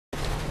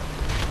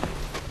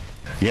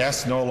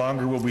Yes, no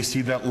longer will we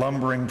see that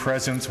lumbering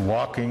presence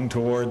walking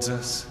towards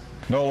us.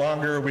 No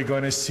longer are we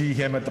going to see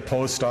him at the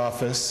post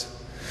office.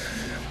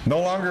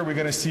 No longer are we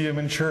going to see him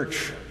in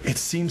church. It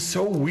seems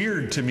so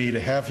weird to me to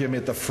have him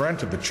at the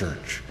front of the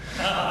church.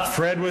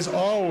 Fred was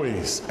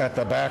always at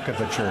the back of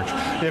the church.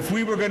 If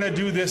we were going to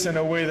do this in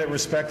a way that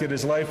respected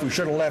his life, we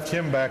should have left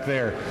him back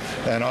there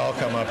and I'll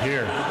come up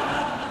here.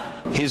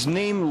 His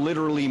name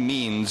literally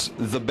means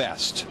the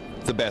best.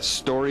 The best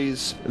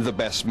stories, the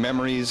best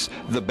memories,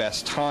 the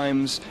best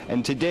times,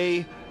 and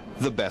today,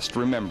 the best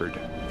remembered.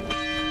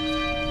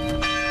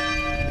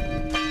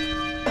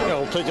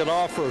 I'll take it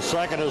off for a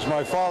second. Is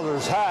my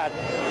father's hat,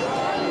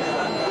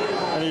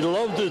 and he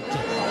loved it,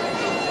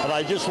 and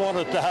I just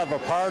wanted to have a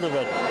part of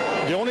it.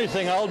 The only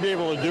thing I'll be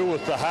able to do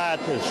with the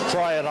hat is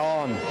try it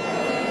on.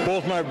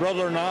 Both my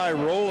brother and I,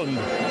 Roland,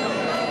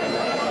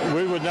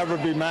 we would never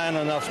be man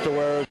enough to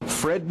wear it.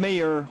 Fred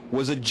Meilleur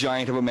was a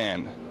giant of a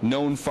man,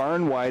 known far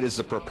and wide as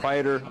the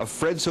proprietor of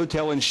Fred's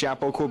Hotel in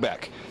Chapeau,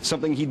 Quebec,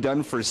 something he'd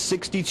done for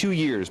 62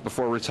 years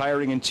before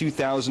retiring in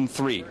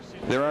 2003.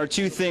 There are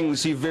two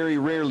things he very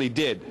rarely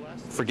did: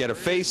 forget a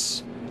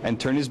face and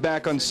turn his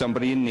back on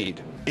somebody in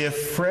need.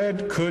 If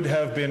Fred could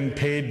have been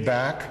paid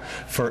back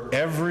for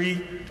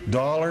every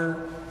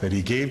dollar that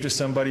he gave to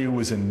somebody who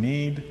was in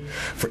need,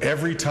 for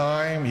every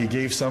time he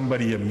gave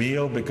somebody a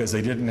meal because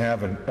they didn't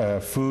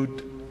have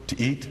food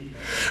to eat,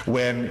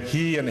 when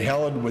he and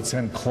Helen would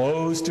send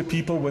clothes to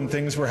people when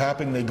things were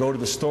happening, they'd go to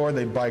the store,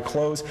 they'd buy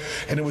clothes,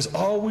 and it was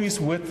always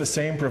with the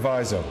same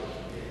proviso: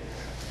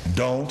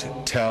 don't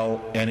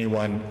tell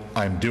anyone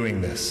I'm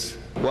doing this.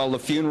 While the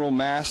funeral,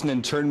 mass, and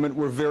interment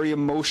were very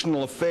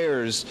emotional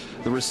affairs,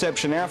 the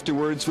reception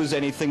afterwards was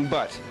anything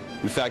but.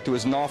 In fact, it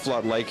was an awful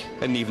lot like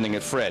an evening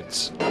at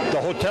Fred's. The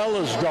hotel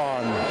is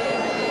gone,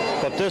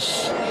 but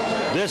this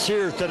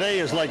here today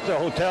is like the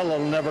hotel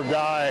that'll never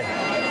die.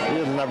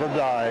 It'll never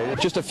die.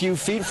 Just a few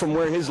feet from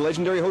where his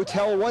legendary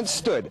hotel once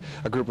stood,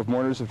 a group of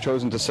mourners have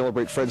chosen to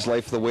celebrate Fred's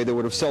life the way they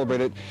would have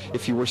celebrated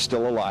if he were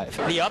still alive.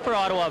 The Upper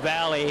Ottawa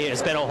Valley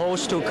has been a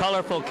host to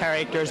colorful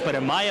characters, but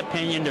in my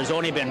opinion, there's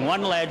only been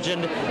one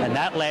legend, and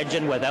that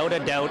legend, without a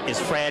doubt, is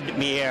Fred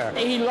Meilleur.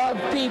 He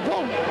loved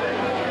people.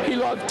 He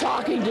loved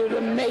talking to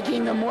them,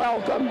 making them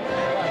welcome,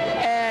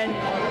 and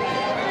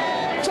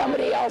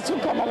somebody else will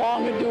come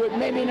along and do it,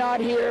 maybe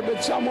not here,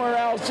 but somewhere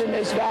else in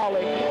this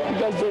valley,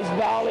 because this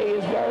valley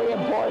is very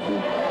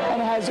important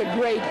and has a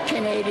great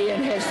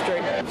Canadian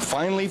history.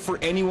 Finally, for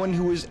anyone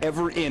who was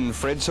ever in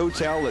Fred's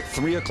Hotel at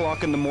 3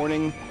 o'clock in the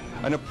morning,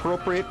 an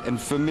appropriate and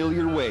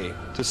familiar way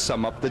to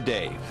sum up the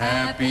day.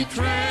 Happy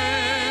trails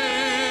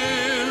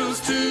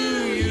to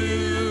you.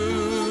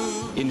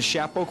 In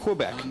Chapeau,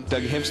 Quebec,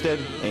 Doug Hempstead,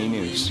 A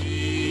News.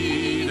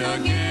 Meet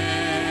again.